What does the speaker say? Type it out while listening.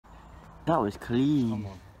That was clean. Come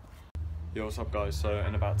on. Yo, what's up guys? So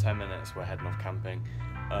in about 10 minutes we're heading off camping.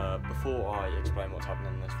 Before I explain what's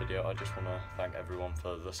happening in this video, I just want to thank everyone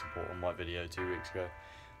for the support on my video 2 weeks ago.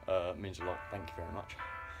 It means a lot, thank you very much.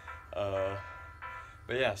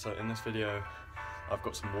 But yeah, so in this video I've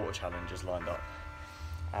got some water challenges lined up,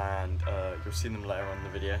 and you'll see them later on in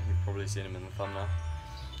the video. You've probably seen them in the thumbnail.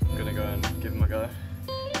 I'm gonna go and give them a go.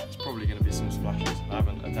 It's probably gonna be some splashes. I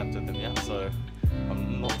haven't attempted them yet, so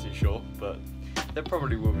I'm not too sure, but there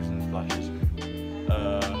probably will be some splashes.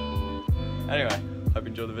 Anyway, hope you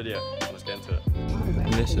enjoy the video. Let's get into it.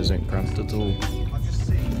 This isn't cramped at all.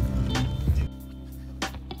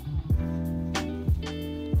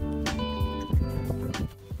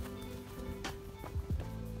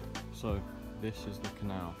 So, this is the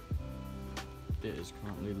canal. It is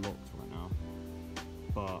currently locked right now,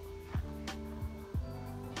 but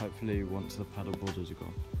hopefully once the paddle borders are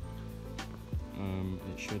gone,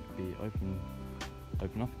 it should be open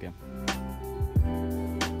up again.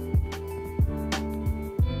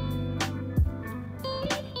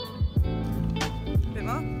 Bit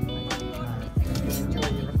more?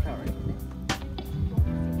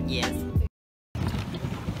 Yes.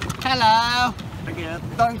 Hello! Okay,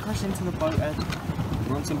 don't crash into the boat, Ed.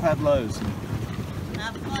 We're on some Pedalos.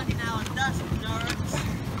 Have fun in our dust, Lawrence.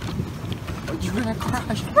 Oh, you're gonna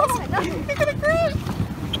crash! You're gonna crash!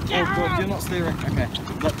 Oh god, you're not steering. Okay,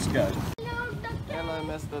 let's go. Hello,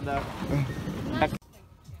 Mr. Duck.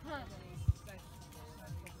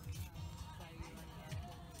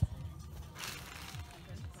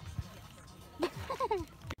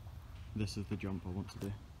 This is the jump I want to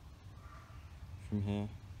do. From here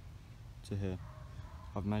to here.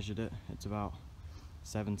 I've measured it. It's about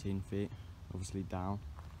 17 feet, obviously down,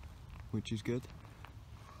 which is good.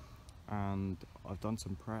 And I've done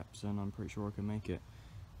some preps and I'm pretty sure I can make it.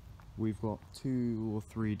 We've got 2 or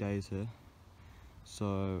 3 days here,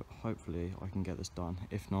 so hopefully I can get this done.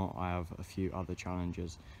 If not, I have a few other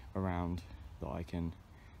challenges around that I can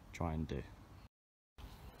try and do.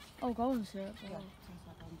 Oh, golden syrup.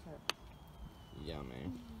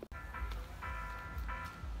 Yummy.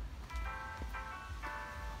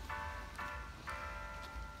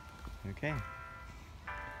 Okay,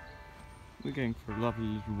 we're going for a lovely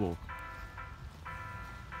little walk.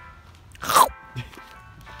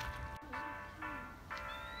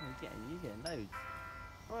 You're getting loads.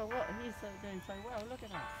 Well, what? He's doing so well, look at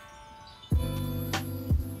that.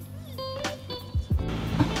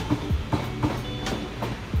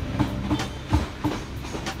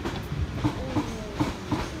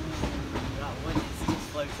 That one is just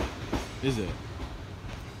floating. Is it?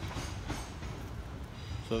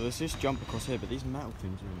 So there's this jump across here, but these metal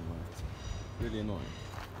things are in the way. It's really annoying.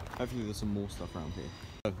 Hopefully there's some more stuff around here.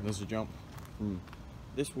 So there's a jump from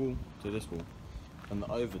this wall to this wall, and the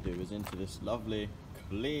overdo is into this lovely,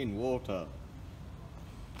 clean water.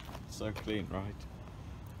 So clean, right?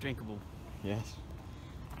 Drinkable. Yes.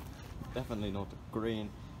 Definitely not green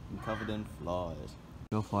and covered in flies.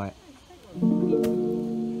 Go for it.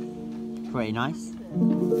 Pretty nice.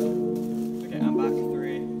 Okay, I'm back.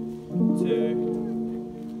 3, 2.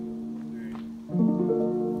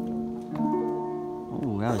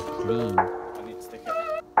 Oh, that was clean. I need to stick it.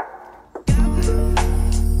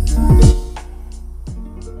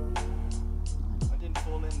 I didn't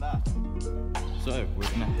fall in that. So we're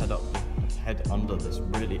gonna head under this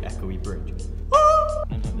really echoey bridge.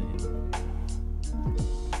 And over here.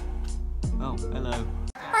 Oh, hello.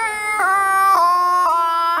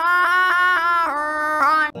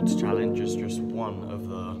 Water challenge is just one of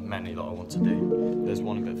the many that I want to do. There's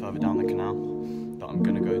one a bit further down the canal that I'm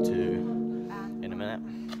gonna go to in a minute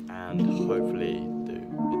and hopefully do.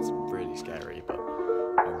 It's really scary, but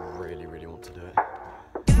I really, really want to do it.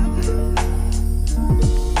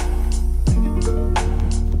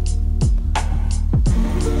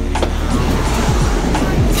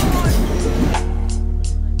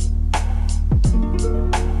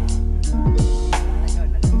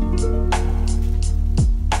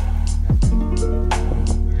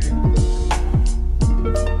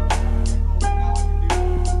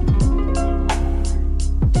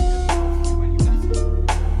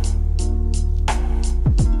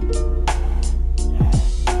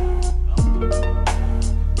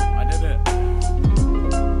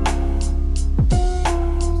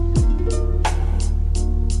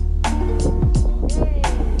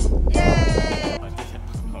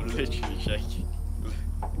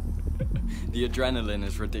 The adrenaline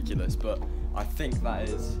is ridiculous, but I think that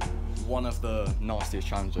is one of the nastiest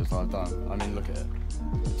challenges I've done. I mean, look at it.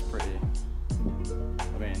 It's pretty,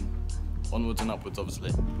 I mean, onwards and upwards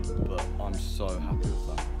obviously, but I'm so happy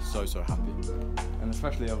with that, so happy, and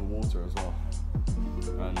especially over water as well.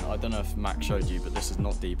 And I don't know if Max showed you, but this is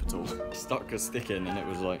not deep at all. Stuck a stick in and it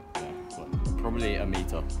was like, yeah, like probably a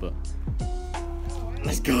meter, but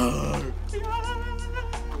let's go!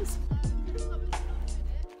 Yes!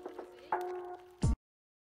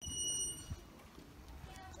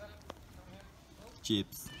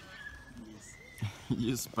 Chips. Yes.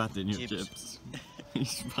 You spat in your chips. You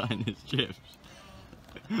spat in his chips.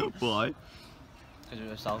 Why? Because we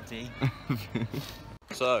were salty.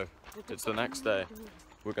 So, it's the next day.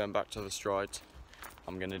 We're going back to the strides.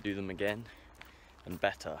 I'm going to do them again. And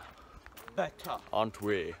better. Better. Aren't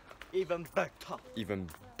we? Even better. Even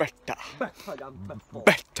better. Better than before.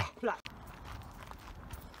 Better.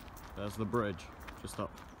 There's the bridge. Just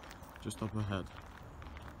up ahead.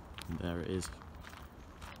 And there it is.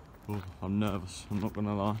 Oh, I'm nervous, I'm not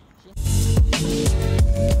gonna lie.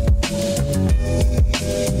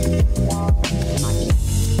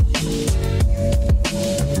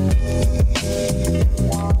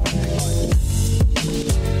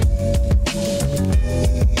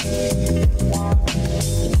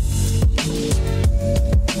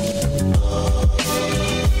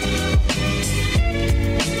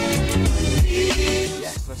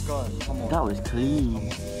 Yes, let's go. Come on. That was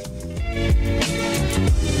clean.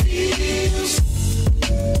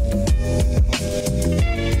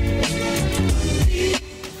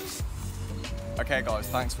 Okay guys,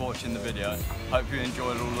 thanks for watching the video. Hope you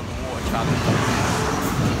enjoyed all of the water challenges.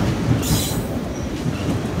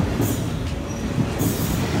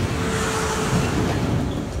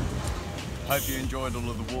 Hope you enjoyed all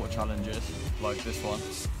of the water challenges, like this one.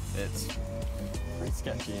 It's pretty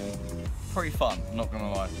sketchy and pretty fun, not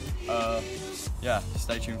gonna lie. Yeah,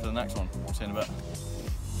 stay tuned for the next one. See you in a bit.